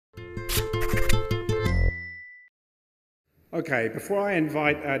Okay, before I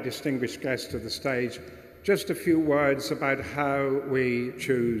invite our distinguished guest to the stage, just a few words about how we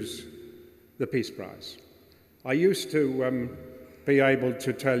choose the Peace Prize. I used to be able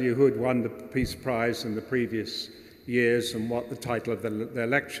to tell you who had won the Peace Prize in the previous years and what the title of their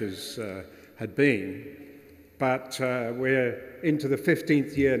lectures had been. But we're into the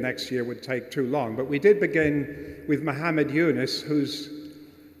 15th year next year, would take too long. But we did begin with Muhammad Yunus, whose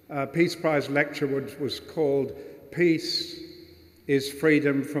Peace Prize lecture was called Peace is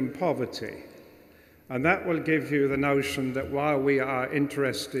Freedom from Poverty. And that will give you the notion that while we are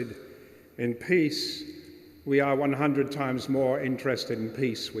interested in peace, we are 100 times more interested in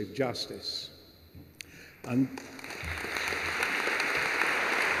peace with justice. And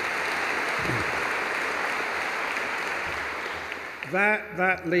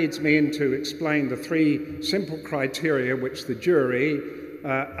that leads me into explain the three simple criteria which the jury,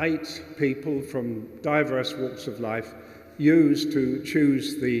 8 people from diverse walks of life, used to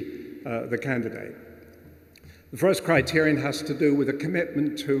choose the candidate. The first criterion has to do with a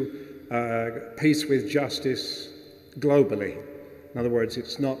commitment to peace with justice globally. In other words,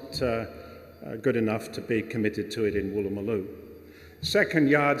 it's not good enough to be committed to it in Woolloomooloo. Second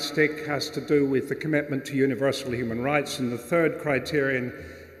yardstick has to do with the commitment to universal human rights, and the third criterion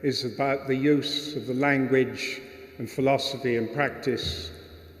is about the use of the language and philosophy and practice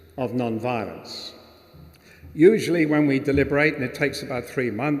of non-violence. Usually when we deliberate, and it takes about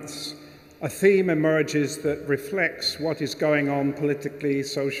 3 months, a theme emerges that reflects what is going on politically,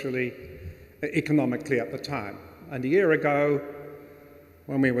 socially, economically at the time. And a year ago,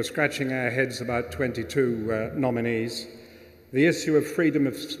 when we were scratching our heads about 22 nominees, the issue of freedom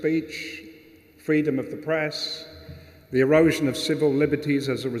of speech, freedom of the press, the erosion of civil liberties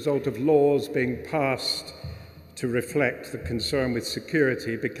as a result of laws being passed to reflect the concern with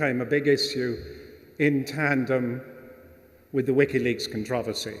security became a big issue in tandem with the WikiLeaks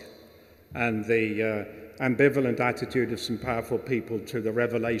controversy and the ambivalent attitude of some powerful people to the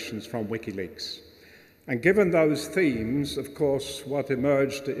revelations from WikiLeaks. And given those themes, of course, what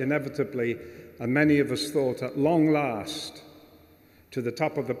emerged inevitably, and many of us thought at long last, to the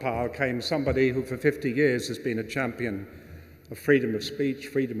top of the pile came somebody who for 50 years has been a champion of freedom of speech,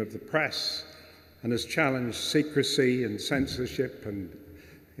 freedom of the press, and has challenged secrecy and censorship and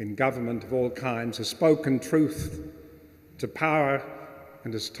in government of all kinds, has spoken truth to power,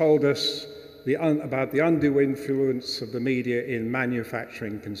 and has told us about the undue influence of the media in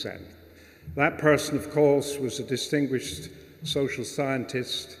manufacturing consent. That person, of course, was a distinguished social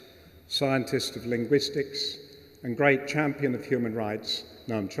scientist, scientist of linguistics, and great champion of human rights,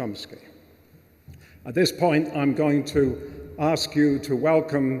 Noam Chomsky. At this point, I'm going to ask you to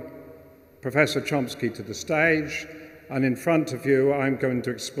welcome Professor Chomsky to the stage, and in front of you, I'm going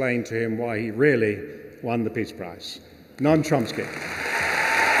to explain to him why he really won the Peace Prize. Noam Chomsky.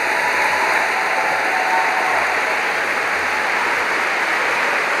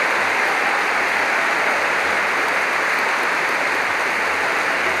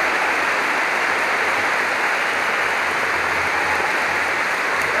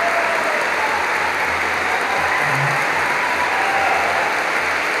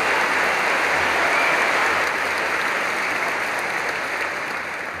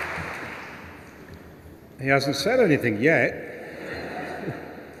 He hasn't said anything yet.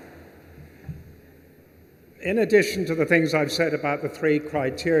 In addition to the things I've said about the 3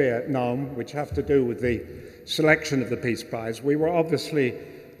 criteria, Noam, which have to do with the selection of the Peace Prize, we obviously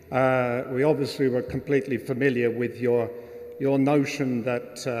were completely familiar with your notion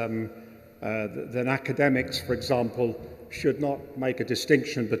that academics, for example, should not make a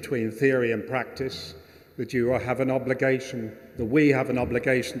distinction between theory and practice, that we have an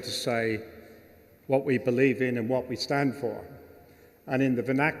obligation to say what we believe in and what we stand for. And in the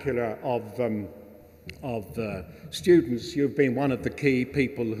vernacular of students, you've been one of the key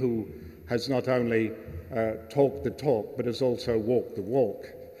people who has not only talked the talk, but has also walked the walk.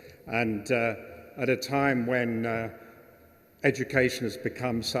 And at a time when education has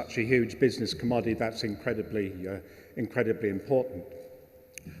become such a huge business commodity, that's incredibly important.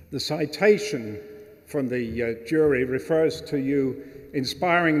 The citation from the jury refers to you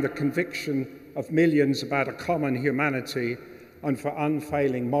inspiring the conviction of millions about a common humanity and for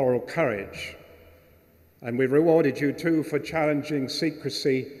unfailing moral courage. And we rewarded you too for challenging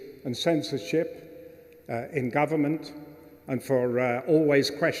secrecy and censorship in government and for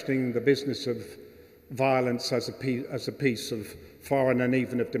always questioning the business of violence as a piece of foreign and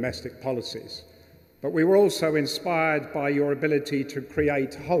even of domestic policies. But we were also inspired by your ability to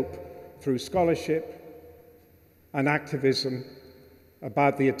create hope through scholarship and activism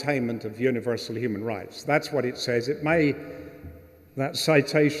about the attainment of universal human rights. That's what it says. That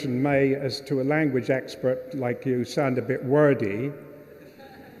citation may, as to a language expert like you, sound a bit wordy,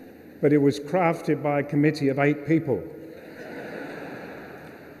 but it was crafted by a committee of 8 people.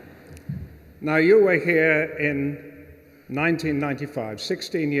 Now, you were here in 1995,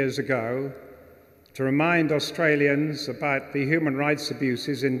 16 years ago, to remind Australians about the human rights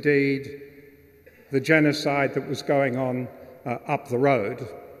abuses, indeed the genocide that was going on up the road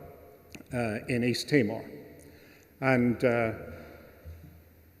in East Timor. And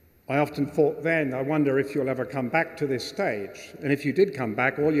I often thought then, I wonder if you'll ever come back to this stage. And if you did come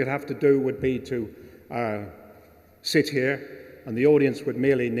back, all you'd have to do would be to sit here, and the audience would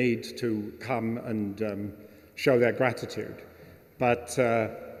merely need to come and show their gratitude. But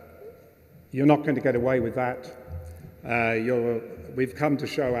you're not going to get away with that. We've come to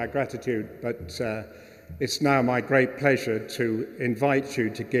show our gratitude, but it's now my great pleasure to invite you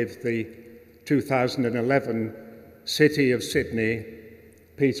to give the 2011 City of Sydney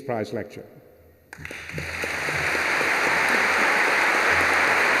Peace Prize Lecture.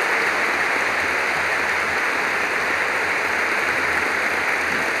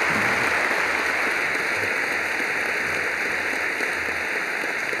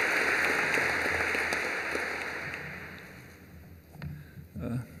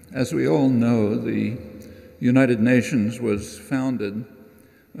 As we all know, the United Nations was founded,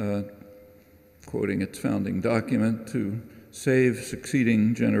 quoting its founding document, to save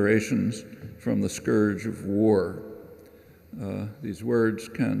succeeding generations from the scourge of war. These words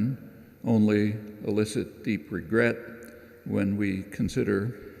can only elicit deep regret when we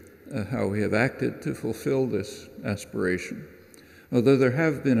consider how we have acted to fulfill this aspiration. Although there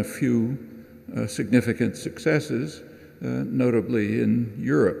have been a few significant successes, notably in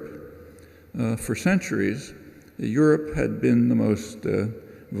Europe. For centuries, Europe had been the most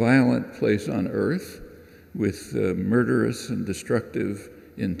violent place on earth, with murderous and destructive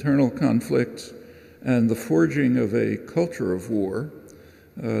internal conflicts and the forging of a culture of war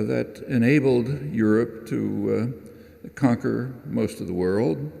that enabled Europe to conquer most of the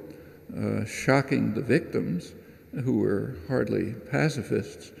world, shocking the victims, who were hardly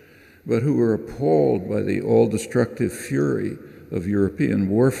pacifists, but who were appalled by the all-destructive fury of European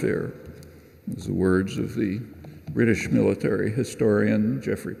warfare. Those are the words of the British military historian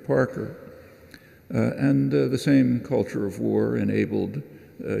Geoffrey Parker. And the same culture of war enabled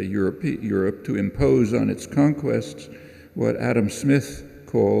Europe to impose on its conquests what Adam Smith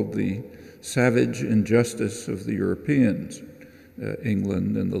called the savage injustice of the Europeans,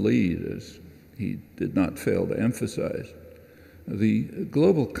 England in the lead, as he did not fail to emphasize. The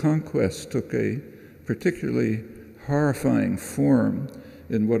global conquest took a particularly horrifying form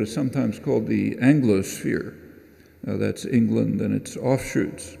in what is sometimes called the Anglosphere. That's England and its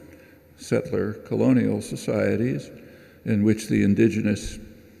offshoots, settler colonial societies, in which the indigenous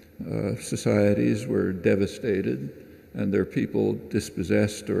societies were devastated and their people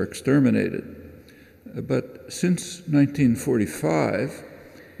dispossessed or exterminated. But since 1945,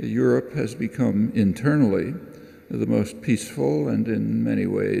 Europe has become internally the most peaceful and in many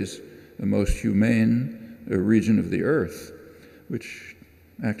ways the most humane region of the earth, which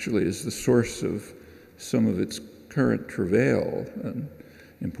actually is the source of some of its current travail, an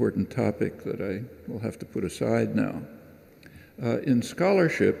important topic that I will have to put aside now. In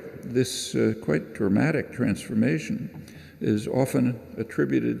scholarship, this quite dramatic transformation is often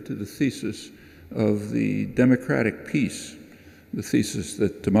attributed to the thesis of the democratic peace, the thesis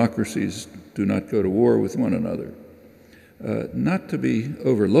that democracies do not go to war with one another. Not to be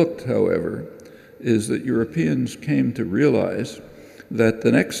overlooked, however, is that Europeans came to realize that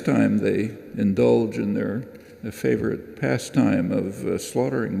the next time they indulge in their favorite pastime of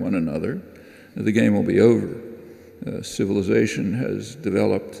slaughtering one another, the game will be over. Civilization has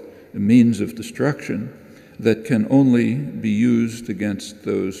developed a means of destruction that can only be used against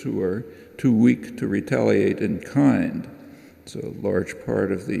those who are too weak to retaliate in kind. It's a large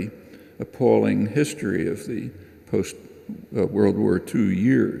part of the appalling history of the post-World War II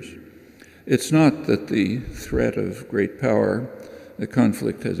years. It's not that the threat of great power, the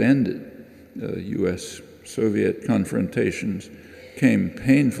conflict has ended. U.S.-Soviet confrontations came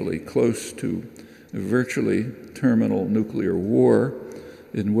painfully close to a virtually terminal nuclear war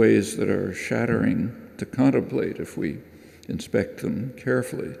in ways that are shattering to contemplate if we inspect them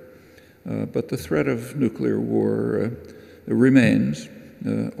carefully. But the threat of nuclear war remains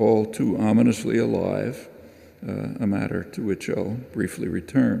all too ominously alive, a matter to which I'll briefly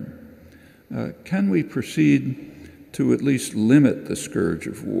return. Can we proceed to at least limit the scourge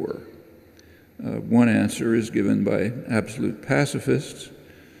of war? One answer is given by absolute pacifists.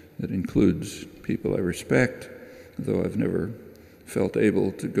 That includes people I respect, though I've never felt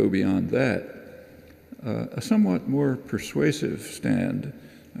able to go beyond that. A somewhat more persuasive stand,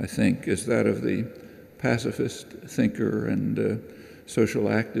 I think, is that of the pacifist thinker and social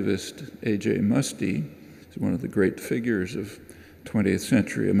activist A.J. Muste. He's one of the great figures of 20th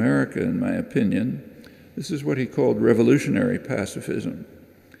century America, in my opinion. This is what he called revolutionary pacifism.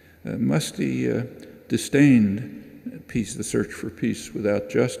 Muste disdained peace, the search for peace without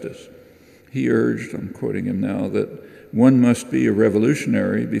justice. He urged, I'm quoting him now, that one must be a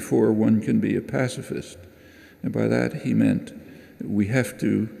revolutionary before one can be a pacifist. And by that he meant we have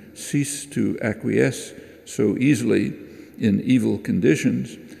to cease to acquiesce so easily in evil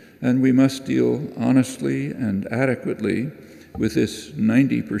conditions, and we must deal honestly and adequately with this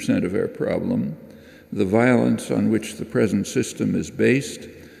 90% of our problem, the violence on which the present system is based,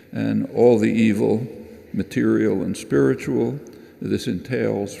 and all the evil, material and spiritual, this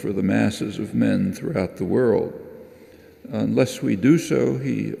entails for the masses of men throughout the world. Unless we do so,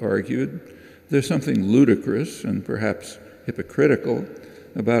 he argued, there's something ludicrous and perhaps hypocritical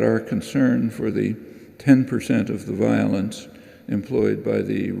about our concern for the 10% of the violence employed by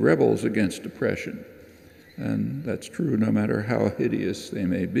the rebels against oppression. And that's true no matter how hideous they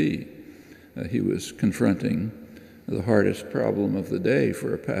may be. He was confronting the hardest problem of the day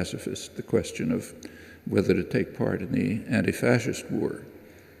for a pacifist, the question of whether to take part in the anti-fascist war.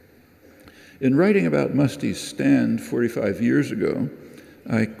 In writing about Muste's stand 45 years ago,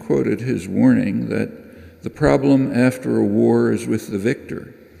 I quoted his warning that the problem after a war is with the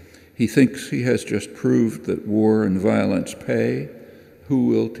victor. He thinks he has just proved that war and violence pay. Who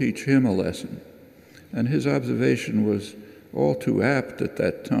will teach him a lesson? And his observation was all too apt at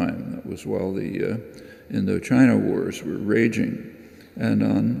that time. That was while the Indochina wars were raging, and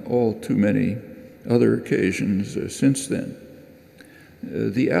on all too many other occasions since then.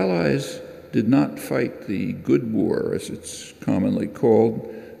 The Allies did not fight the good war, as it's commonly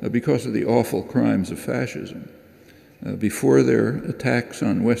called, because of the awful crimes of fascism. Before their attacks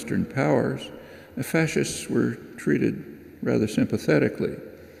on Western powers, fascists were treated rather sympathetically,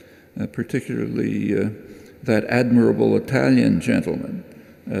 particularly that admirable Italian gentleman,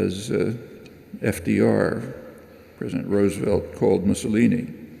 as FDR, President Roosevelt, called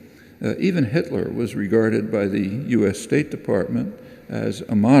Mussolini. Even Hitler was regarded by the U.S. State Department as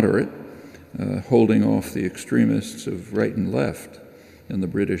a moderate, holding off the extremists of right and left, and the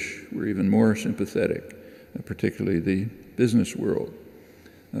British were even more sympathetic, particularly the business world.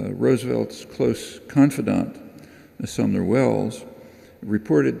 Roosevelt's close confidant, Sumner Welles,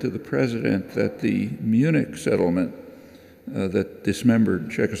 reported to the president that the Munich settlement that dismembered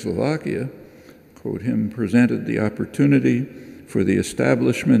Czechoslovakia, quote him, presented the opportunity for the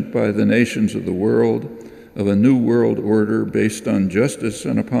establishment by the nations of the world of a new world order based on justice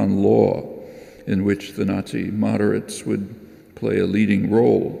and upon law, in which the Nazi moderates would play a leading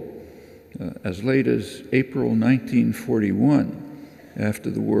role. As late as April 1941, after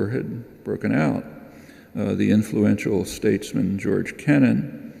the war had broken out, the influential statesman George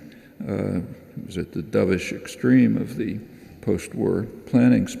Kennan, who was at the dovish extreme of the post-war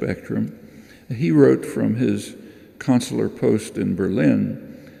planning spectrum, he wrote from his consular post in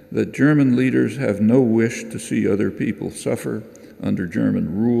Berlin that German leaders have no wish to see other people suffer under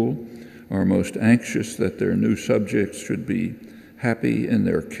German rule, are most anxious that their new subjects should be happy in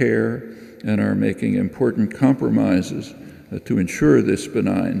their care, and are making important compromises to ensure this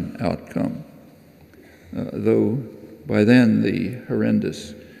benign outcome. Though by then the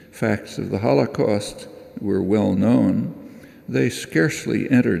horrendous facts of the Holocaust were well known, they scarcely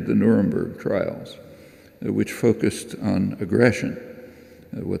entered the Nuremberg trials, which focused on aggression,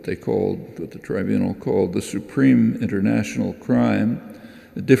 what the tribunal called the supreme international crime,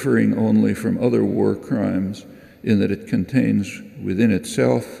 differing only from other war crimes in that it contains within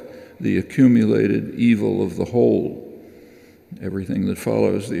itself the accumulated evil of the whole, everything that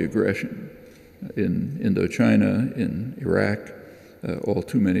follows the aggression in Indochina, in Iraq, all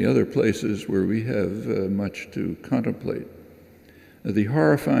too many other places where we have much to contemplate. The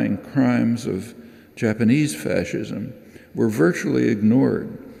horrifying crimes of Japanese fascism were virtually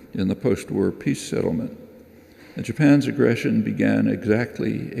ignored in the post-war peace settlement. Japan's aggression began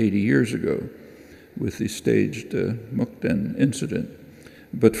exactly 80 years ago with the staged Mukden incident.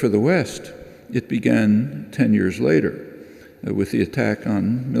 But for the West, it began 10 years later with the attack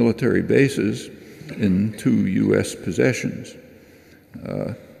on military bases in 2 U.S. possessions,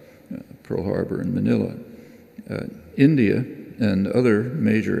 Pearl Harbor and Manila. India and other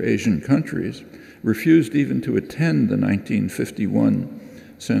major Asian countries refused even to attend the 1951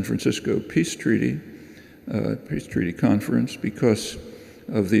 San Francisco Peace Treaty Conference because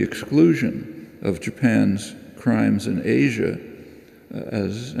of the exclusion of Japan's crimes in Asia,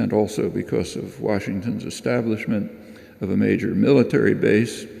 and also because of Washington's establishment of a major military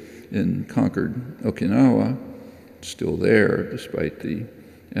base in conquered Okinawa, still there despite the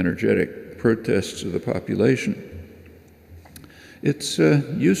energetic protests of the population. It's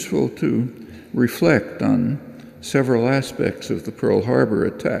useful to reflect on several aspects of the Pearl Harbor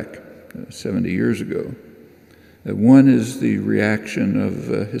attack 70 years ago. One is the reaction of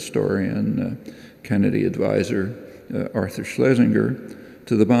historian, Kennedy advisor Arthur Schlesinger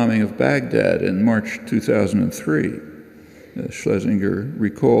to the bombing of Baghdad in March 2003. Schlesinger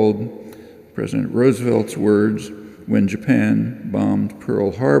recalled President Roosevelt's words when Japan bombed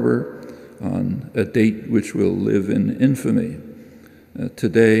Pearl Harbor on a date which will live in infamy.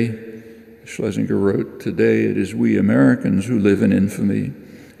 Today, Schlesinger wrote, "Today it is we Americans who live in infamy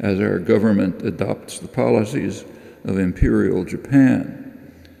as our government adopts the policies of Imperial Japan,"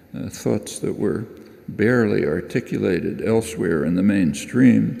 thoughts that were barely articulated elsewhere in the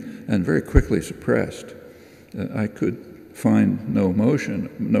mainstream and very quickly suppressed. I could find no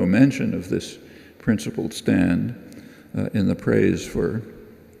mention of this principled stand in the praise for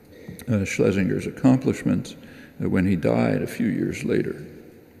Schlesinger's accomplishments when he died a few years later.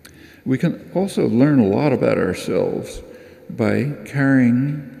 We can also learn a lot about ourselves by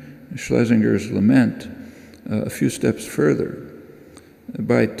carrying Schlesinger's lament a few steps further.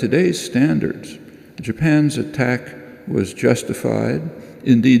 By today's standards, Japan's attack was justified,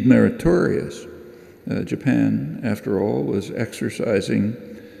 indeed meritorious. Japan, after all, was exercising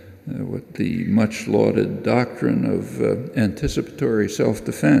what the much-lauded doctrine of anticipatory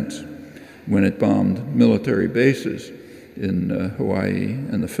self-defense when it bombed military bases in Hawaii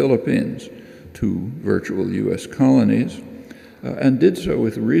and the Philippines, two virtual U.S. colonies, and did so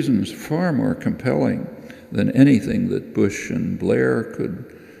with reasons far more compelling than anything that Bush and Blair could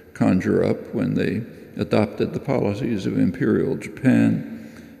conjure up when they adopted the policies of Imperial Japan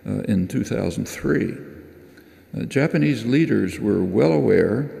in 2003. Japanese leaders were well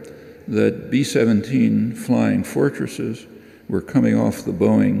aware that B-17 flying fortresses were coming off the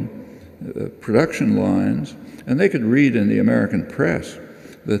Boeing production lines, and they could read in the American press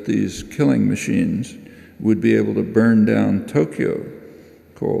that these killing machines would be able to burn down Tokyo,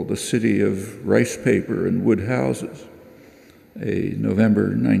 called the city of rice paper and wood houses. A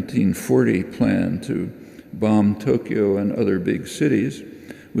November 1940 plan to bomb Tokyo and other big cities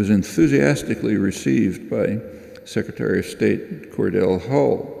was enthusiastically received by Secretary of State Cordell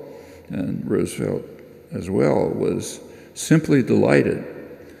Hull, and Roosevelt as well was simply delighted,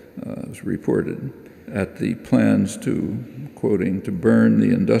 it was reported, at the plans to, quoting, to burn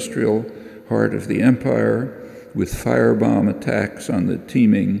the industrial heart of the empire with firebomb attacks on the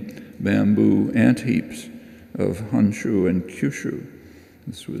teeming bamboo ant heaps of Honshu and Kyushu.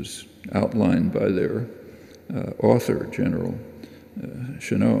 This was outlined by their author, General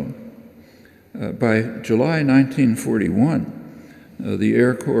Shino. By July 1941, the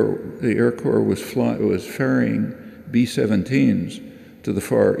Air Corps was ferrying B-17s to the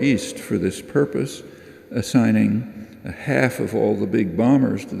Far East for this purpose, assigning half of all the big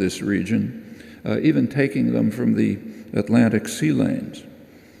bombers to this region, even taking them from the Atlantic sea lanes.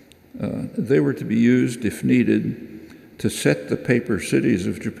 They were to be used, if needed, to set the paper cities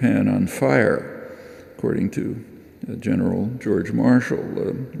of Japan on fire, according to General George Marshall,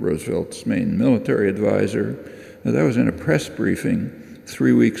 Roosevelt's main military advisor. That was in a press briefing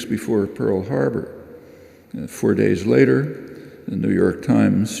 3 weeks before Pearl Harbor. 4 days later, the New York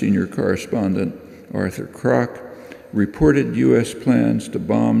Times senior correspondent Arthur Kroc reported U.S. plans to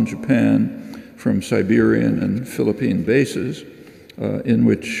bomb Japan from Siberian and Philippine bases, to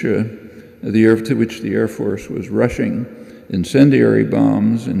which the Air Force was rushing incendiary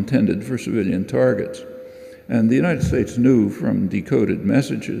bombs intended for civilian targets. And the United States knew from decoded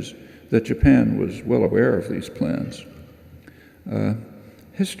messages that Japan was well aware of these plans.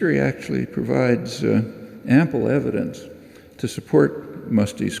 History actually provides ample evidence to support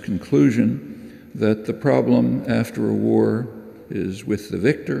Muste's conclusion that the problem after a war is with the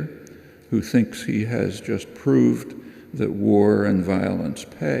victor, who thinks he has just proved that war and violence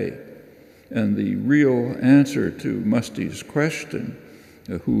pay. And the real answer to Muste's question,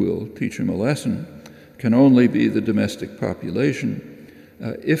 who will teach him a lesson, can only be the domestic population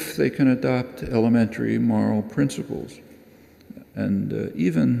if they can adopt elementary moral principles. And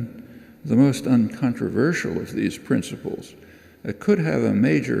even the most uncontroversial of these principles could have a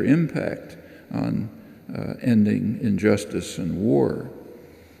major impact on ending injustice and war.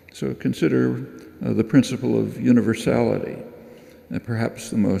 So consider the principle of universality. perhaps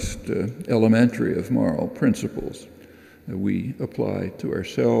the most elementary of moral principles. We apply to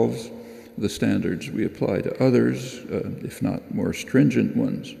ourselves the standards we apply to others, if not more stringent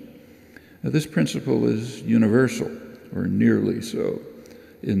ones. This principle is universal, or nearly so,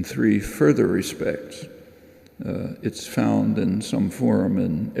 in three further respects. It's found in some form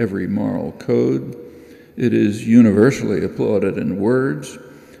in every moral code. It is universally applauded in words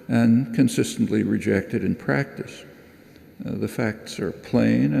and consistently rejected in practice. The facts are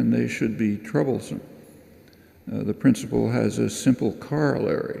plain and they should be troublesome. The principle has a simple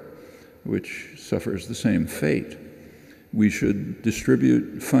corollary, which suffers the same fate. We should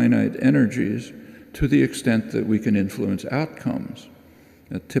distribute finite energies to the extent that we can influence outcomes.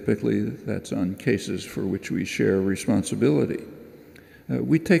 Typically, that's on cases for which we share responsibility.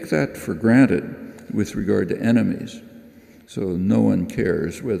 We take that for granted with regard to enemies. So no one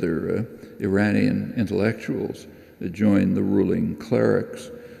cares whether Iranian intellectuals join the ruling clerics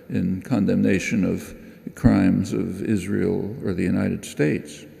in condemnation of crimes of Israel or the United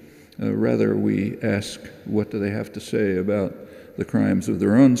States. Rather, we ask, what do they have to say about the crimes of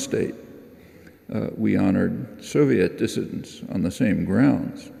their own state? We honored Soviet dissidents on the same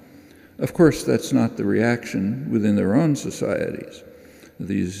grounds. Of course, that's not the reaction within their own societies.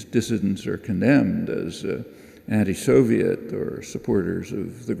 These dissidents are condemned as anti-Soviet or supporters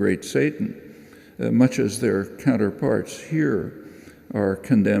of the great Satan, much as their counterparts here are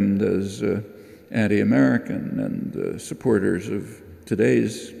condemned as anti-American and supporters of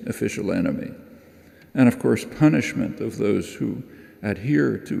today's official enemy. And of course, punishment of those who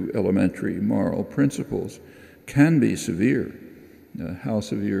adhere to elementary moral principles can be severe. How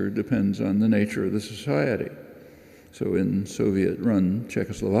severe depends on the nature of the society. So in Soviet-run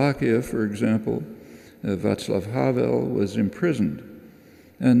Czechoslovakia, for example, Václav Havel was imprisoned.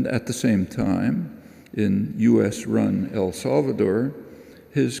 And at the same time, in US-run El Salvador,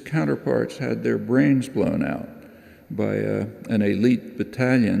 his counterparts had their brains blown out by an elite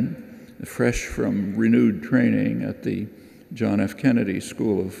battalion fresh from renewed training at the John F. Kennedy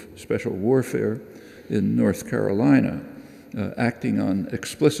School of Special Warfare in North Carolina, acting on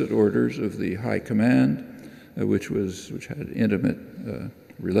explicit orders of the High Command, which had intimate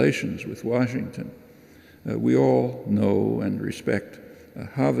relations with Washington. We all know and respect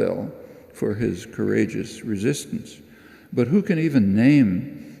Havel for his courageous resistance, but who can even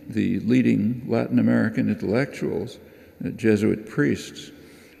name the leading Latin American intellectuals, Jesuit priests,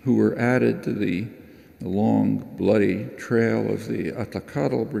 who were added to the long, bloody trail of the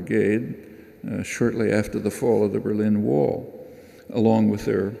Atlacatl Brigade shortly after the fall of the Berlin Wall, along with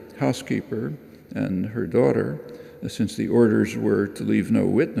their housekeeper and her daughter, since the orders were to leave no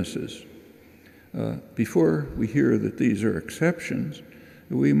witnesses. Before we hear that these are exceptions,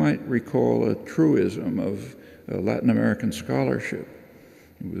 we might recall a truism of Latin American scholarship.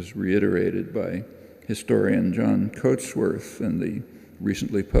 It was reiterated by historian John Coatsworth in the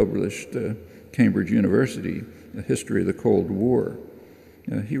recently published Cambridge University History of the Cold War.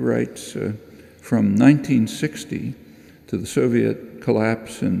 He writes, from 1960 to the Soviet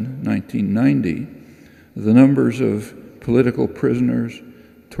collapse in 1990, the numbers of political prisoners,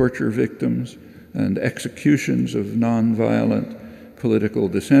 torture victims, and executions of nonviolent political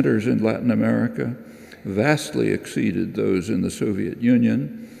dissenters in Latin America vastly exceeded those in the Soviet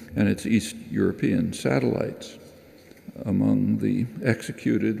Union and its East European satellites. Among the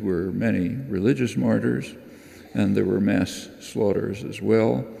executed were many religious martyrs, and there were mass slaughters as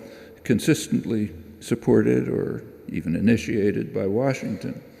well, consistently supported or even initiated by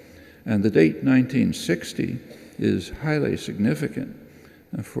Washington. And the date 1960 is highly significant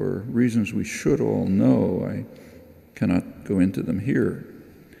for reasons we should all know. I cannot go into them here.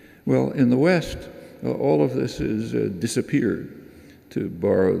 Well, in the West, all of this has disappeared, to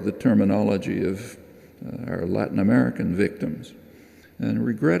borrow the terminology of our Latin American victims. And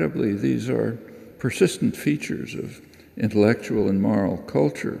regrettably, these are persistent features of intellectual and moral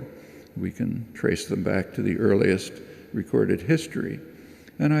culture. We can trace them back to the earliest recorded history.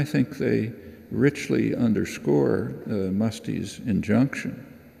 And I think they richly underscore Musty's injunction.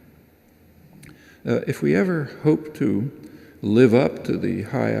 If we ever hope to live up to the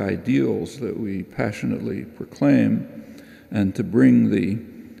high ideals that we passionately proclaim and to bring the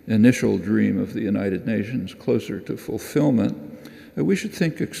initial dream of the United Nations closer to fulfillment, we should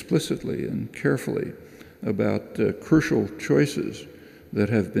think explicitly and carefully about crucial choices that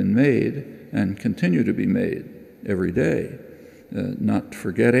have been made and continue to be made every day. Not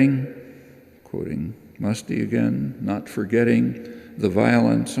forgetting, quoting Musty again, not forgetting the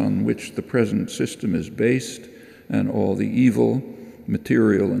violence on which the present system is based and all the evil,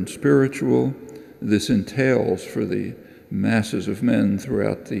 material and spiritual, this entails for the masses of men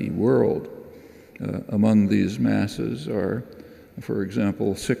throughout the world. Among these masses are, for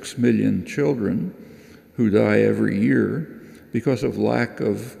example, 6 million children who die every year because of lack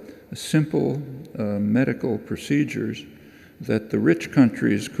of simple medical procedures that the rich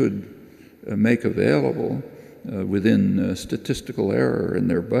countries could make available within statistical error in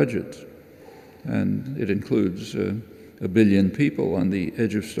their budgets. And it includes 1 billion people on the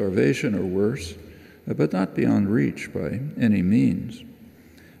edge of starvation or worse, but not beyond reach by any means.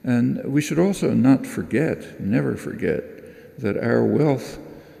 And we should also not forget, never forget, that our wealth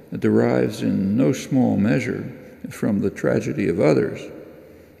derives in no small measure from the tragedy of others.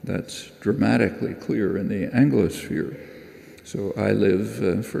 That's dramatically clear in the Anglosphere. So I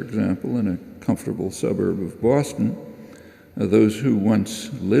live, for example, in a comfortable suburb of Boston. Those who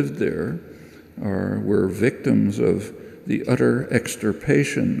once lived there were victims of the utter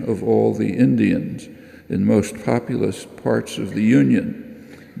extirpation of all the Indians in most populous parts of the Union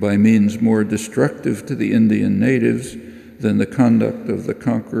by means more destructive to the Indian natives than the conduct of the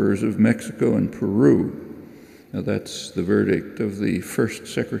conquerors of Mexico and Peru. Now, that's the verdict of the first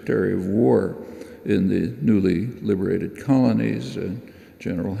Secretary of War in the newly liberated colonies,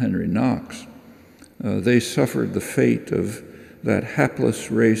 General Henry Knox. They suffered the fate of that hapless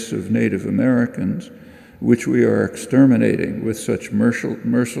race of Native Americans, which we are exterminating with such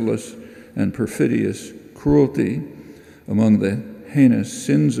merciless and perfidious cruelty. Among the heinous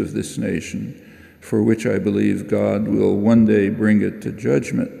sins of this nation, for which I believe God will one day bring it to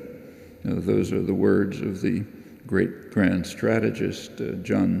judgment. Those are the words of the great grand strategist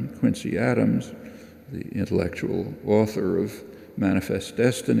John Quincy Adams, the intellectual author of Manifest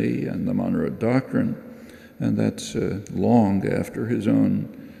Destiny and the Monroe Doctrine, and that's long after his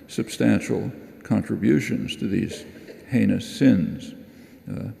own substantial contributions to these heinous sins.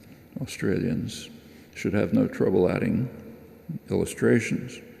 Australians should have no trouble adding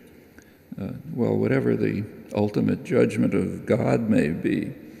illustrations. Well, whatever the ultimate judgment of God may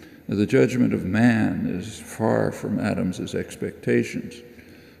be, the judgment of man is far from Adams's expectations.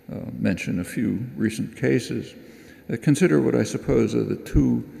 Mention a few recent cases. Consider what I suppose are the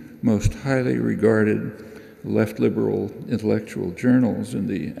two most highly regarded left liberal intellectual journals in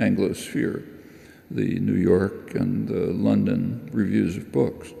the Anglosphere, the New York and the London Reviews of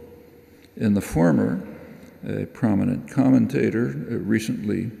Books. In the former, a prominent commentator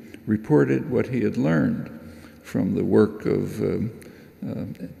recently reported what he had learned from the work of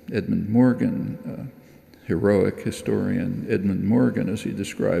Edmund Morgan, heroic historian Edmund Morgan, as he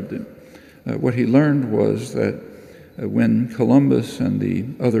described him. What he learned was that when Columbus and the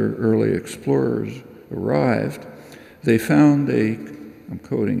other early explorers arrived, they found I'm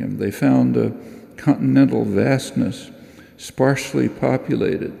quoting him, they found a continental vastness sparsely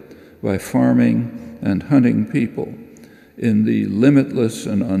populated by farming and hunting people in the limitless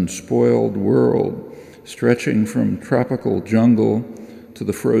and unspoiled world, stretching from tropical jungle to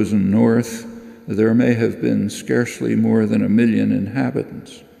the frozen north. There may have been scarcely more than 1 million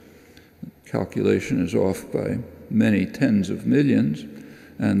inhabitants. Calculation is off by many tens of millions,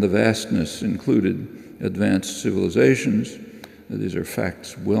 and the vastness included advanced civilizations. These are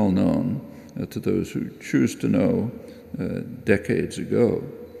facts well known to those who choose to know decades ago.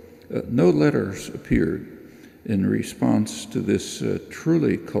 No letters appeared in response to this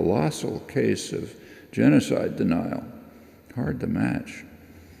truly colossal case of genocide denial. Hard to match.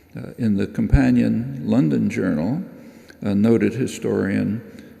 In the companion London journal, a noted historian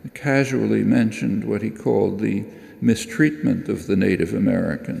casually mentioned what he called the mistreatment of the Native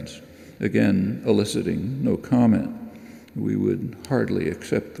Americans, again eliciting no comment. We would hardly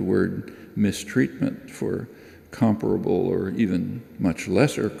accept the word mistreatment for comparable or even much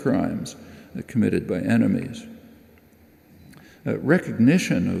lesser crimes committed by enemies.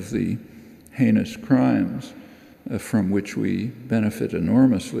 Recognition of the heinous crimes from which we benefit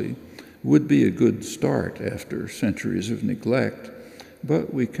enormously would be a good start after centuries of neglect,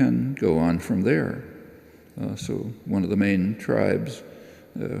 but we can go on from there. So one of the main tribes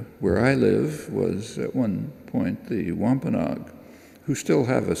where I live was at one point the Wampanoag, who still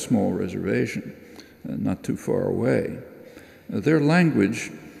have a small reservation not too far away. Their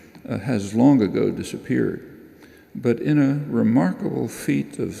language has long ago disappeared, but in a remarkable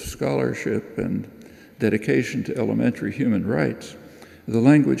feat of scholarship and dedication to elementary human rights, the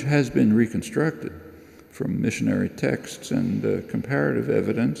language has been reconstructed from missionary texts and comparative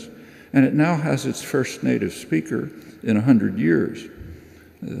evidence, and it now has its first native speaker in 100 years,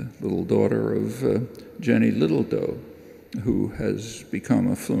 the little daughter of Jenny Littledoe, who has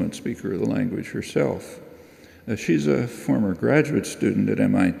become a fluent speaker of the language herself. She's a former graduate student at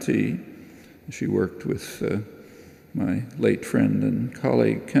MIT. She worked with My late friend and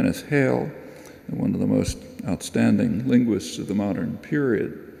colleague Kenneth Hale, one of the most outstanding linguists of the modern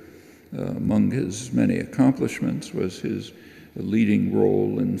period, among his many accomplishments was his leading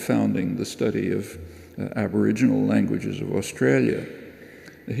role in founding the study of Aboriginal languages of Australia.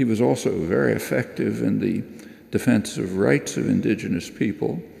 He was also very effective in the defense of rights of Indigenous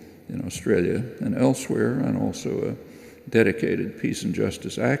people in Australia and elsewhere, and also a dedicated peace and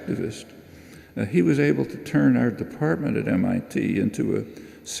justice activist. He was able to turn our department at MIT into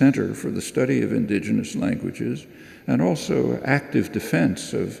a center for the study of Indigenous languages and also active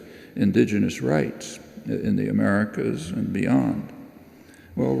defense of Indigenous rights in the Americas and beyond.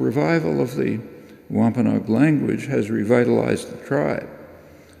 Well, revival of the Wampanoag language has revitalized the tribe.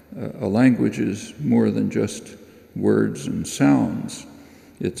 A language is more than just words and sounds.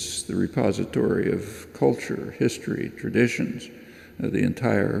 It's the repository of culture, history, traditions, the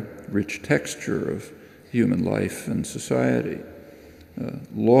entire rich texture of human life and society.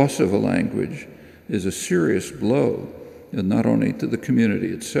 Loss of a language is a serious blow, not only to the community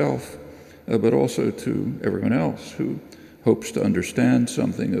itself, but also to everyone else who hopes to understand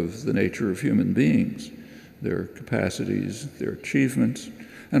something of the nature of human beings, their capacities, their achievements.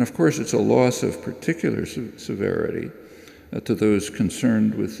 And of course, it's a loss of particular severity to those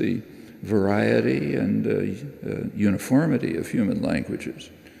concerned with the variety and uniformity of human languages.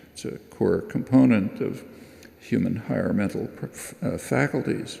 It's a core component of human higher mental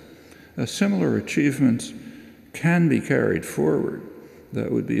faculties. Similar achievements can be carried forward.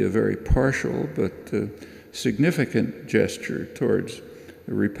 That would be a very partial but significant gesture towards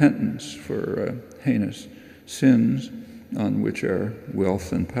repentance for heinous sins on which our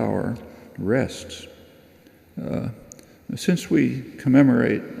wealth and power rests. Since we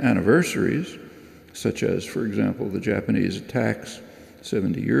commemorate anniversaries, such as, for example, the Japanese attacks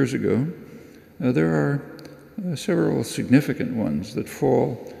 70 years ago, there are several significant ones that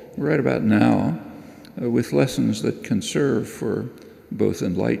fall right about now with lessons that can serve for both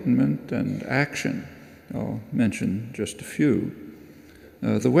enlightenment and action. I'll mention just a few.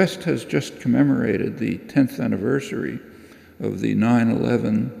 The West has just commemorated the 10th anniversary of the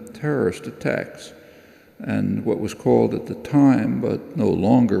 9/11 terrorist attacks and what was called at the time, but no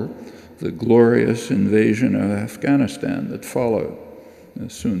longer, the glorious invasion of Afghanistan that followed,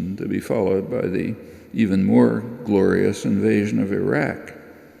 soon to be followed by the even more glorious invasion of Iraq.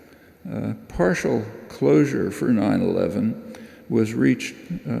 Partial closure for 9/11 was reached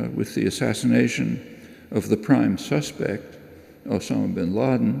with the assassination of the prime suspect, Osama bin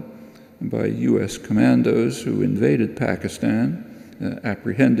Laden, by U.S. commandos who invaded Pakistan,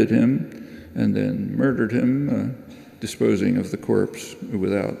 apprehended him, and then murdered him, disposing of the corpse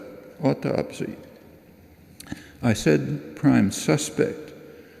without autopsy. I said prime suspect.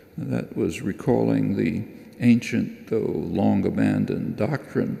 That was recalling the ancient, though long-abandoned,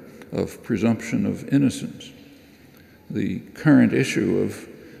 doctrine of presumption of innocence. The current issue of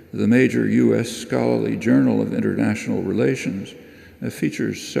the major U.S. scholarly journal of international relations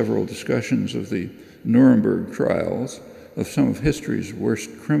features several discussions of the Nuremberg trials of some of history's worst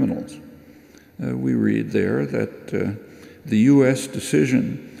criminals. We read there that the U.S.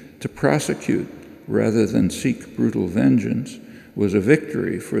 decision to prosecute rather than seek brutal vengeance was a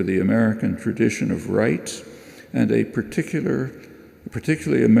victory for the American tradition of rights and a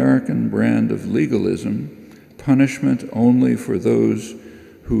particularly American brand of legalism, punishment only for those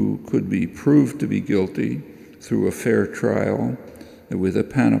who could be proved to be guilty through a fair trial with a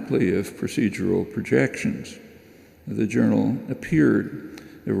panoply of procedural projections. The journal appeared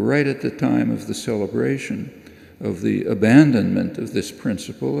right at the time of the celebration of the abandonment of this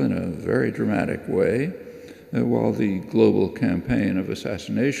principle in a very dramatic way, while the global campaign of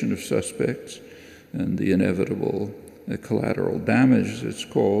assassination of suspects and the inevitable collateral damage, as it's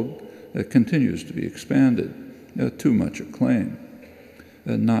called, continues to be expanded. To much acclaim,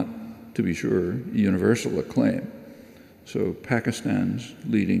 not, to be sure, universal acclaim. So Pakistan's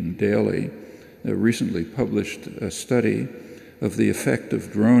leading daily recently published a study of the effect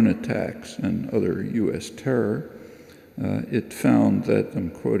of drone attacks and other U.S. terror. It found that,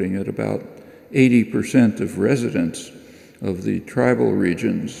 I'm quoting it, about 80% of residents of the tribal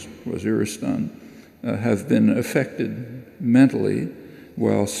regions, Waziristan, have been affected mentally,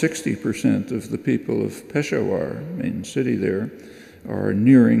 while 60% of the people of Peshawar, main city there, are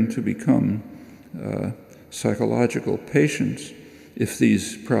nearing to become psychological patients if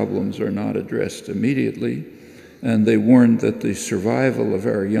these problems are not addressed immediately, and they warned that the survival of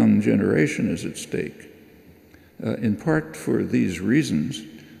our young generation is at stake. In part for these reasons,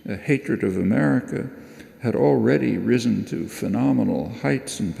 hatred of America had already risen to phenomenal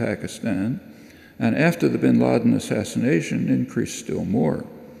heights in Pakistan, and after the bin Laden assassination increased still more.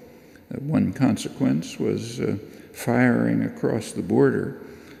 One consequence was firing across the border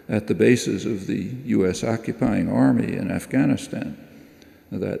at the bases of the U.S. occupying army in Afghanistan.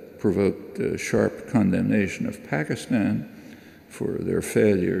 That provoked sharp condemnation of Pakistan for their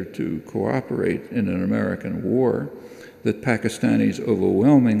failure to cooperate in an American war that Pakistanis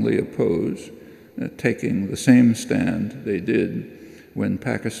overwhelmingly oppose, taking the same stand they did when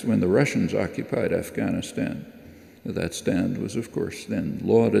the Russians occupied Afghanistan. That stand was, of course, then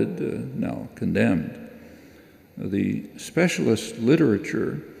lauded, now condemned. The specialist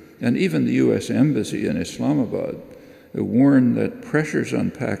literature and even the U.S. Embassy in Islamabad warned that pressures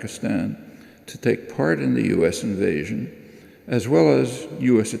on Pakistan to take part in the U.S. invasion, as well as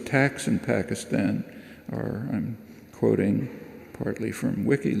U.S. attacks in Pakistan, I'm quoting partly from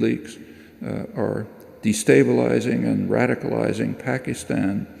WikiLeaks, are destabilizing and radicalizing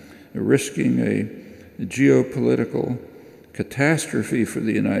Pakistan, risking a geopolitical catastrophe for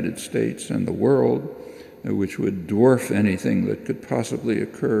the United States and the world, which would dwarf anything that could possibly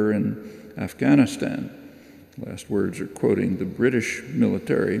occur in Afghanistan. Last words are quoting the British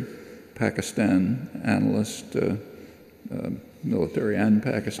military Pakistan analyst, military and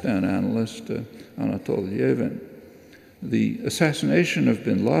Pakistan analyst Anatol Yevin. The assassination of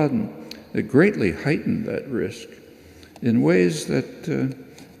bin Laden greatly heightened that risk in ways that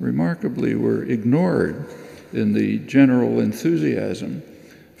remarkably were ignored in the general enthusiasm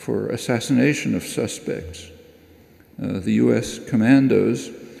for assassination of suspects. The U.S.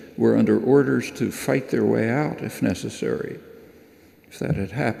 commandos were under orders to fight their way out if necessary. If that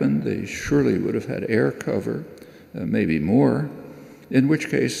had happened, they surely would have had air cover, maybe more, in which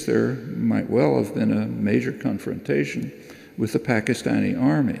case there might well have been a major confrontation with the Pakistani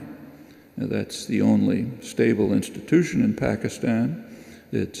army. That's the only stable institution in Pakistan.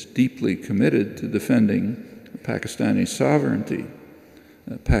 It's deeply committed to defending Pakistani sovereignty.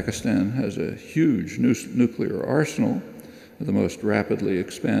 Pakistan has a huge nuclear arsenal, the most rapidly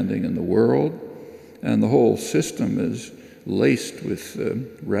expanding in the world, and the whole system is laced with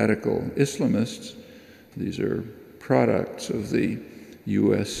radical Islamists. These are products of the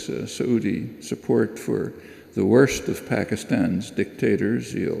U.S.-Saudi support for the worst of Pakistan's dictators,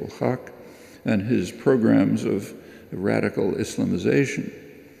 Zia-ul-Haq, and his programs of radical Islamization.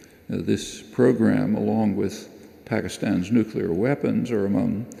 This program, along with Pakistan's nuclear weapons, are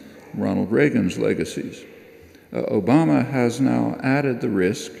among Ronald Reagan's legacies. Obama has now added the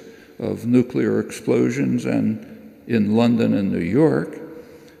risk of nuclear explosions in London and New York,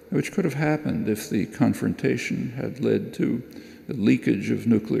 which could have happened if the confrontation had led to the leakage of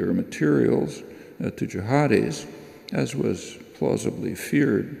nuclear materials to jihadis, as was plausibly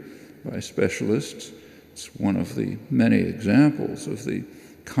feared by specialists. It's one of the many examples of the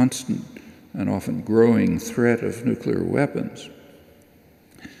constant and often growing threat of nuclear weapons.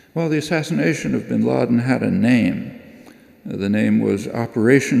 Well, the assassination of bin Laden had a name. The name was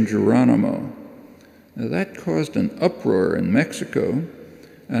Operation Geronimo. Now, that caused an uproar in Mexico,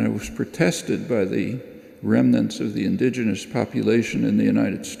 and it was protested by the remnants of the indigenous population in the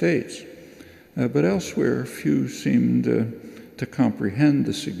United States. But elsewhere, few seemed to comprehend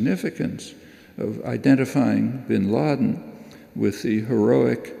the significance of identifying bin Laden with the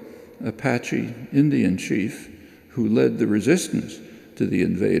heroic Apache Indian chief who led the resistance to the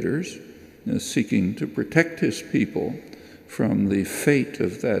invaders, seeking to protect his people from the fate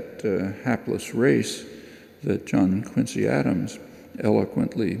of that hapless race that John Quincy Adams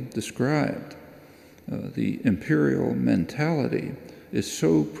eloquently described. The imperial mentality is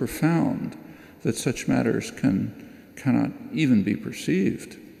so profound that such matters cannot even be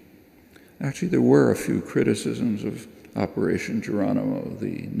perceived. Actually, there were a few criticisms of Operation Geronimo,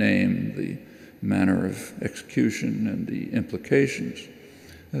 the name, the manner of execution, and the implications.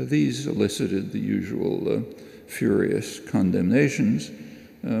 These elicited the usual furious condemnations,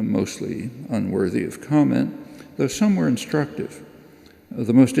 mostly unworthy of comment, though some were instructive.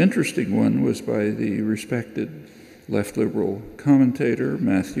 The most interesting one was by the respected left liberal commentator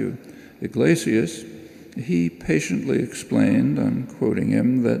Matthew Iglesias. He patiently explained, I'm quoting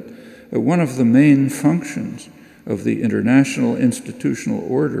him, that one of the main functions of the international institutional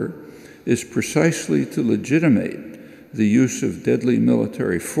order is precisely to legitimate the use of deadly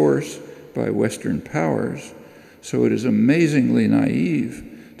military force by Western powers, so it is amazingly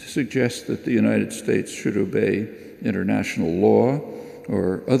naive to suggest that the United States should obey international law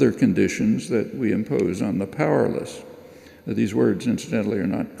or other conditions that we impose on the powerless. These words, incidentally, are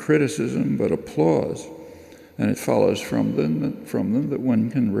not criticism, but applause, and it follows from them that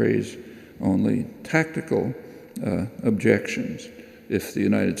one can raise only tactical objections if the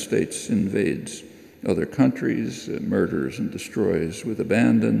United States invades other countries, murders and destroys with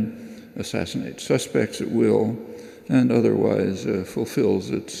abandon, assassinates suspects at will, and otherwise fulfills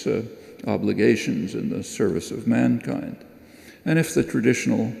its obligations in the service of mankind. And if the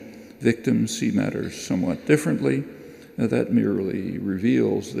traditional victims see matters somewhat differently, that merely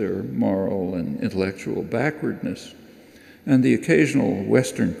reveals their moral and intellectual backwardness. And the occasional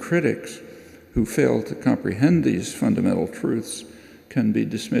Western critics who fail to comprehend these fundamental truths can be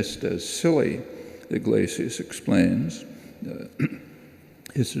dismissed as silly, Iglesias explains,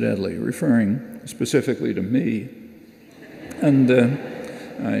 incidentally referring specifically to me. And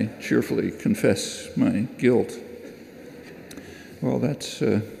I cheerfully confess my guilt. Well, that's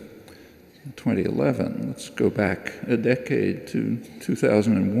 2011. Let's go back a decade to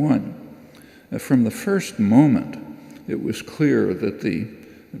 2001. From the first moment, it was clear that the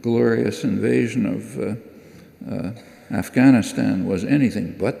glorious invasion of Afghanistan was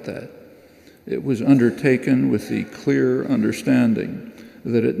anything but that. It was undertaken with the clear understanding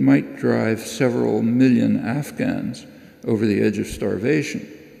that it might drive several million Afghans over the edge of starvation.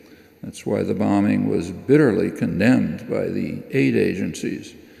 That's why the bombing was bitterly condemned by the aid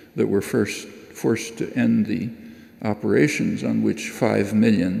agencies that were first forced to end the operations on which 5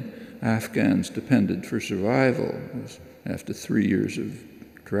 million Afghans depended for survival after 3 years of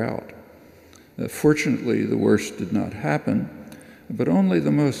drought. Fortunately, the worst did not happen, but only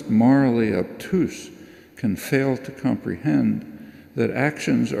the most morally obtuse can fail to comprehend that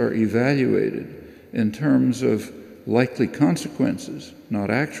actions are evaluated in terms of likely consequences,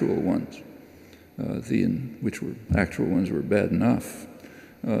 not actual ones, actual ones were bad enough.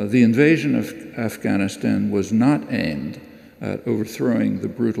 The invasion of Afghanistan was not aimed at overthrowing the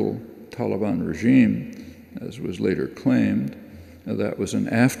brutal Taliban regime, as was later claimed. That was an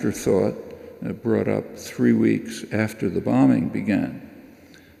afterthought brought up 3 weeks after the bombing began.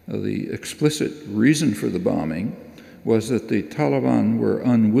 The explicit reason for the bombing was that the Taliban were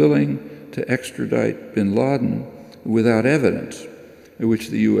unwilling to extradite bin Laden without evidence, which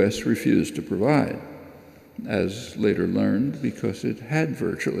the U.S. refused to provide, as later learned, because it had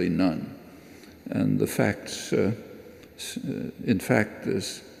virtually none. And the facts, in fact,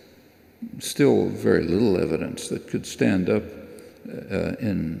 there's still very little evidence that could stand up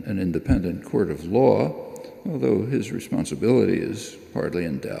in an independent court of law, although his responsibility is hardly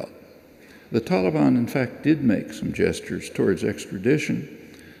in doubt. The Taliban, in fact, did make some gestures towards extradition,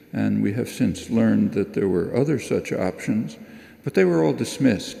 and we have since learned that there were other such options, but they were all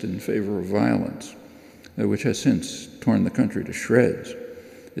dismissed in favor of violence, which has since torn the country to shreds.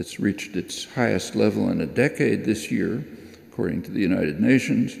 It's reached its highest level in a decade this year, according to the United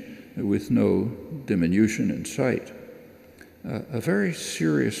Nations, with no diminution in sight. A very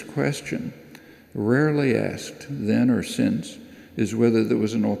serious question, rarely asked then or since, is whether there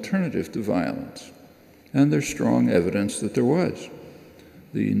was an alternative to violence. And there's strong evidence that there was.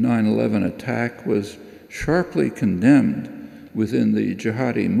 The 9/11 attack was sharply condemned within the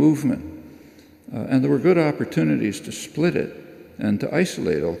jihadi movement, and there were good opportunities to split it and to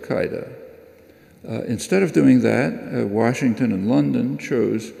isolate al-Qaeda. Instead of doing that, Washington and London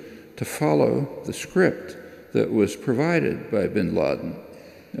chose to follow the script that was provided by bin Laden,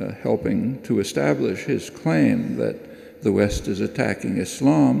 helping to establish his claim that the West is attacking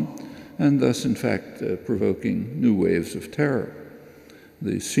Islam and thus, in fact, provoking new waves of terror.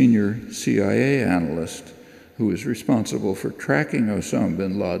 The senior CIA analyst who was responsible for tracking Osama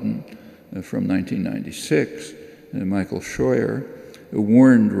bin Laden from 1996, Michael Scheuer,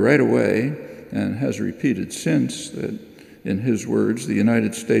 warned right away and has repeated since that, in his words, the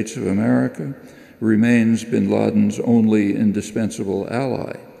United States of America remains bin Laden's only indispensable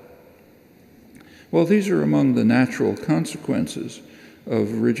ally. Well, these are among the natural consequences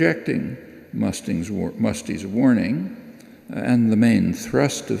of rejecting Musty's warning and the main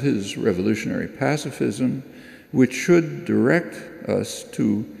thrust of his revolutionary pacifism, which should direct us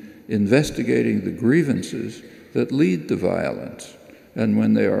to investigating the grievances that lead to violence, and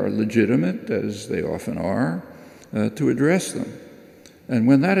when they are legitimate, as they often are, to address them. And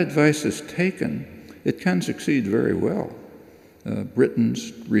when that advice is taken, it can succeed very well.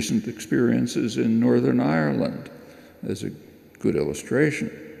 Britain's recent experiences in Northern Ireland is a good illustration.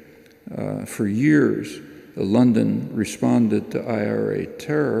 For years, London responded to IRA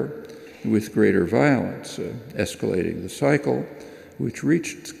terror with greater violence, escalating the cycle, which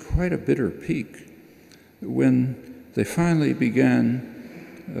reached quite a bitter peak. When they finally began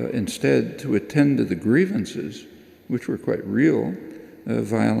instead to attend to the grievances, which were quite real,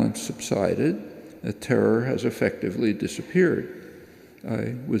 violence subsided, terror has effectively disappeared.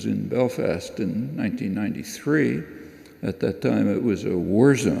 I was in Belfast in 1993. At that time, it was a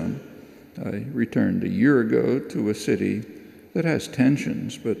war zone. I returned a year ago to a city that has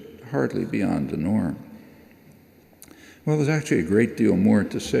tensions, but hardly beyond the norm. Well, there's actually a great deal more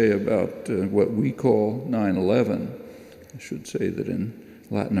to say about what we call 9/11. I should say that in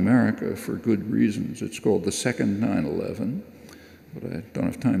Latin America, for good reasons, it's called the second 9/11, but I don't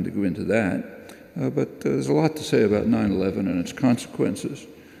have time to go into that. But there's a lot to say about 9/11 and its consequences.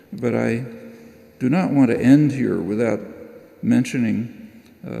 But I do not want to end here without mentioning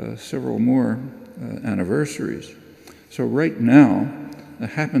several more anniversaries. So right now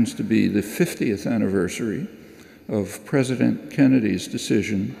happens to be the 50th anniversary of President Kennedy's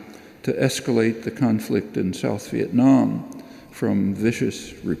decision to escalate the conflict in South Vietnam from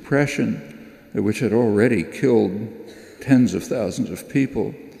vicious repression, which had already killed tens of thousands of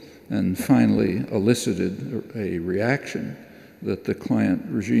people, and finally elicited a reaction that the client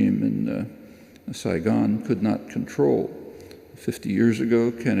regime in Saigon could not control. 50 years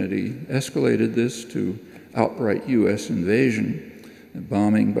ago, Kennedy escalated this to outright U.S. invasion,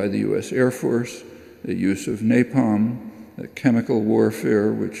 bombing by the U.S. Air Force, the use of napalm, chemical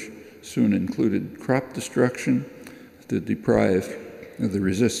warfare, which soon included crop destruction to deprive the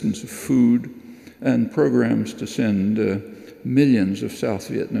resistance of food, and programs to send millions of South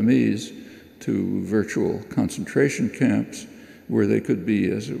Vietnamese to virtual concentration camps where they could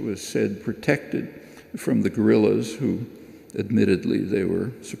be, as it was said, protected from the guerrillas who admittedly they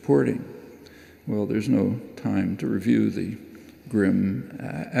were supporting. Well, there's no time to review the grim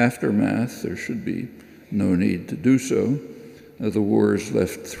aftermath. There should be no need to do so. The wars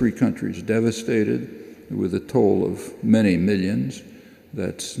left 3 countries devastated with a toll of many millions.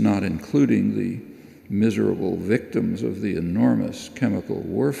 That's not including the miserable victims of the enormous chemical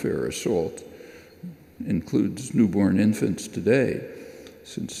warfare assault. Includes newborn infants today,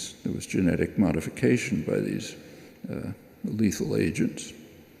 since there was genetic modification by these lethal agents.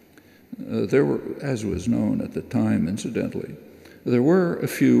 There were, as was known at the time, incidentally, there were a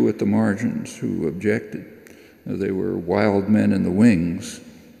few at the margins who objected. They were wild men in the wings,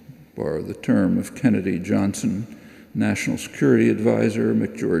 borrow the term of Kennedy Johnson National Security Advisor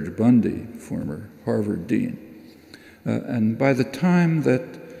McGeorge Bundy, former Harvard dean. And by the time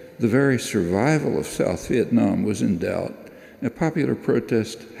that the very survival of South Vietnam was in doubt, a popular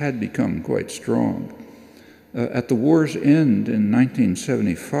protest had become quite strong. At the war's end in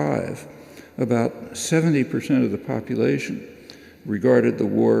 1975, about 70% of the population regarded the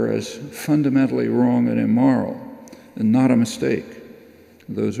war as fundamentally wrong and immoral, and not a mistake.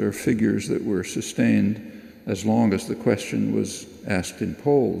 Those are figures that were sustained as long as the question was asked in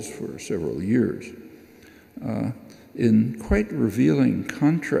polls for several years. In quite revealing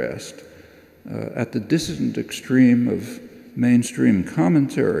contrast, at the dissident extreme of mainstream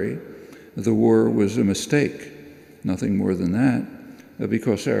commentary, the war was a mistake, nothing more than that,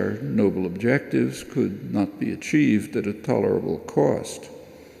 because our noble objectives could not be achieved at a tolerable cost.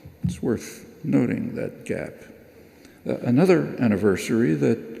 It's worth noting that gap. Another anniversary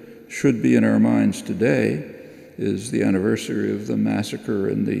that should be in our minds today is the anniversary of the massacre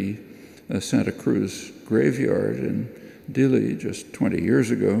in the Santa Cruz graveyard in Dili just 20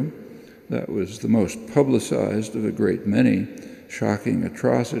 years ago. That was the most publicized of a great many shocking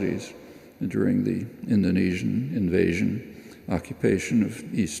atrocities during the Indonesian invasion, occupation of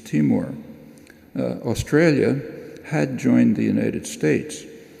East Timor. Australia had joined the United States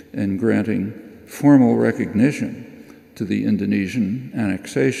in granting formal recognition to the Indonesian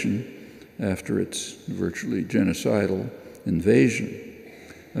annexation after its virtually genocidal invasion.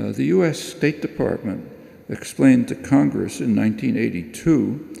 The U.S. State Department explained to Congress in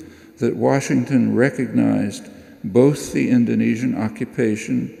 1982 that Washington recognized both the Indonesian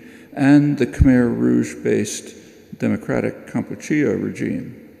occupation and the Khmer Rouge-based Democratic Kampuchea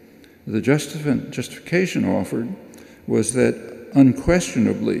regime. The justification offered was that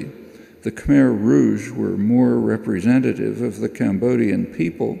unquestionably the Khmer Rouge were more representative of the Cambodian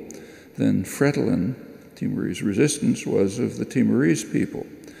people than Fretilin, Timorese resistance, was of the Timorese people,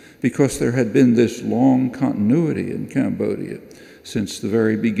 because there had been this long continuity in Cambodia since the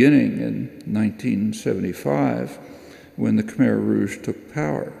very beginning in 1975, when the Khmer Rouge took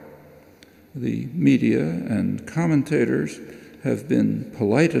power. The media and commentators have been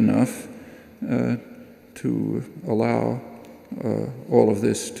polite enough to allow all of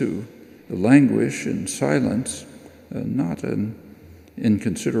this to languish in silence, not an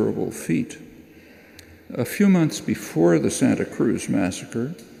inconsiderable feat. A few months before the Santa Cruz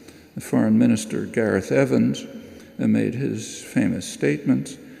massacre, the Foreign Minister Gareth Evans made his famous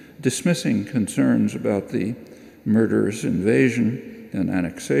statements dismissing concerns about the murderous invasion and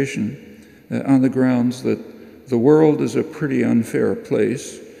annexation on the grounds that the world is a pretty unfair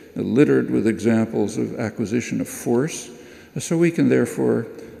place littered with examples of acquisition of force, so we can therefore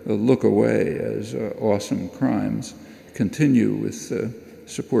look away as awesome crimes continue with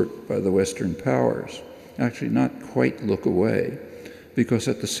support by the Western powers. Actually, not quite look away, because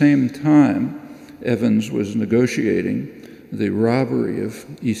at the same time, Evans was negotiating the robbery of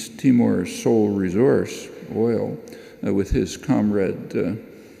East Timor's sole resource, oil, with his comrade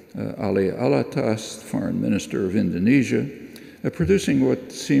Ali Alatas, foreign minister of Indonesia, producing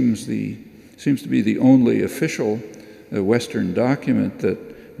what seems to be the only official Western document that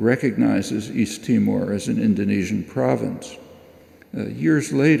recognizes East Timor as an Indonesian province.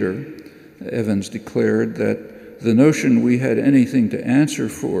 Years later, Evans declared that the notion we had anything to answer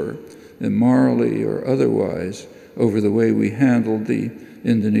for, morally or otherwise, over the way we handled the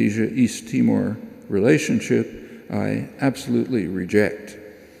Indonesia-East Timor relationship, I absolutely reject.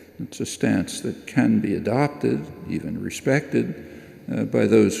 It's a stance that can be adopted, even respected, by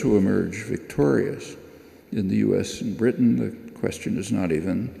those who emerge victorious. In the US and Britain, the question is not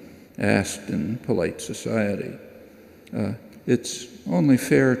even asked in polite society. It's only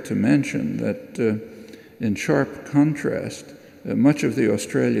fair to mention that in sharp contrast, much of the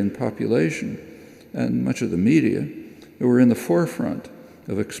Australian population and much of the media were in the forefront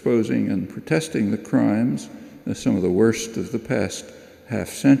of exposing and protesting the crimes, some of the worst of the past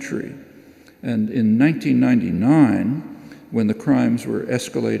half-century. And in 1999, when the crimes were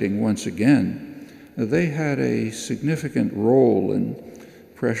escalating once again, they had a significant role in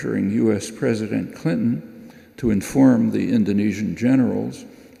pressuring US President Clinton to inform the Indonesian generals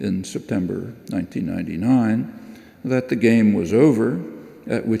in September 1999 that the game was over,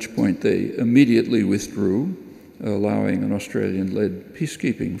 at which point they immediately withdrew, allowing an Australian-led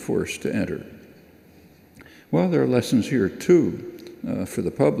peacekeeping force to enter. Well, there are lessons here, too, for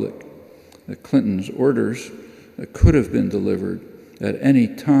the public. Clinton's orders could have been delivered at any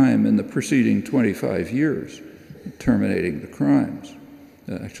time in the preceding 25 years, terminating the crimes.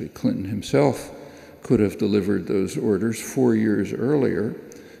 Actually, Clinton himself could have delivered those orders 4 years earlier,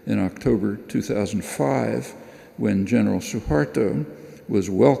 in October 2005, when General Suharto was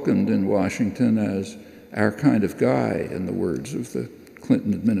welcomed in Washington as our kind of guy, in the words of the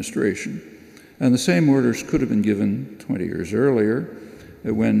Clinton administration. And the same orders could have been given 20 years earlier,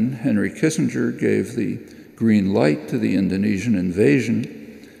 when Henry Kissinger gave the green light to the Indonesian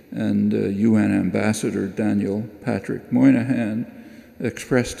invasion, and UN Ambassador Daniel Patrick Moynihan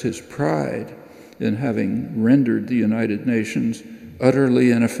expressed his pride in having rendered the United Nations utterly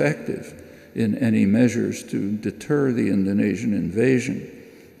ineffective in any measures to deter the Indonesian invasion.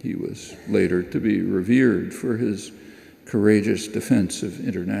 He was later to be revered for his courageous defense of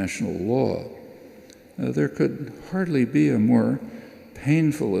international law. There could hardly be a more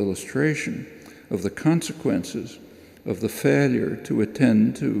painful illustration of the consequences of the failure to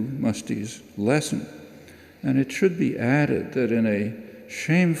attend to Musty's lesson. And it should be added that in a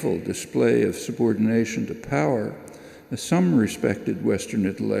shameful display of subordination to power, some respected Western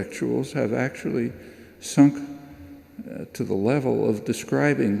intellectuals have actually sunk to the level of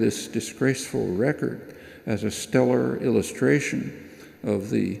describing this disgraceful record as a stellar illustration of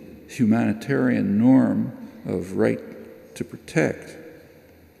the humanitarian norm of right to protect.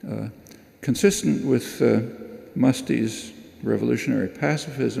 Consistent with Musty's revolutionary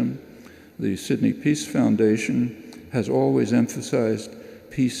pacifism, the Sydney Peace Foundation has always emphasized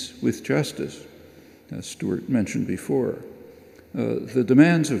peace with justice, as Stuart mentioned before. The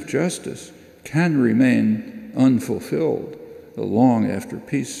demands of justice can remain unfulfilled long after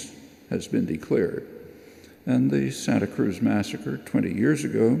peace has been declared. And the Santa Cruz massacre 20 years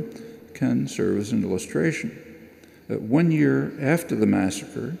ago can serve as an illustration. 1 year after the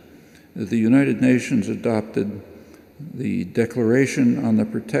massacre, the United Nations adopted the Declaration on the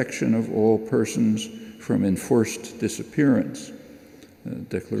Protection of All Persons from Enforced Disappearance. The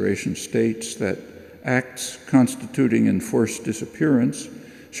Declaration states that acts constituting enforced disappearance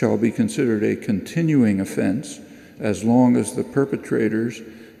shall be considered a continuing offense as long as the perpetrators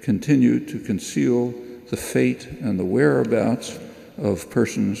continue to conceal the fate and the whereabouts of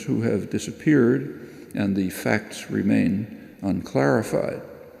persons who have disappeared and the facts remain unclarified.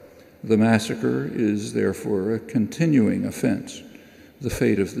 The massacre is therefore a continuing offense. The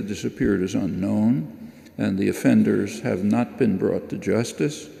fate of the disappeared is unknown, and the offenders have not been brought to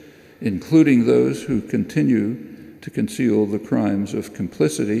justice, including those who continue to conceal the crimes of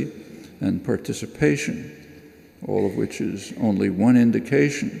complicity and participation, all of which is only one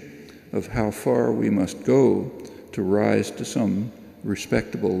indication of how far we must go to rise to some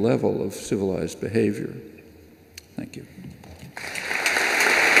respectable level of civilized behavior. Thank you.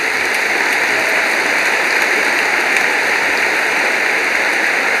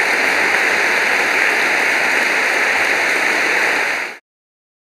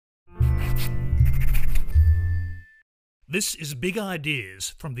 This is Big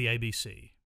Ideas from the ABC.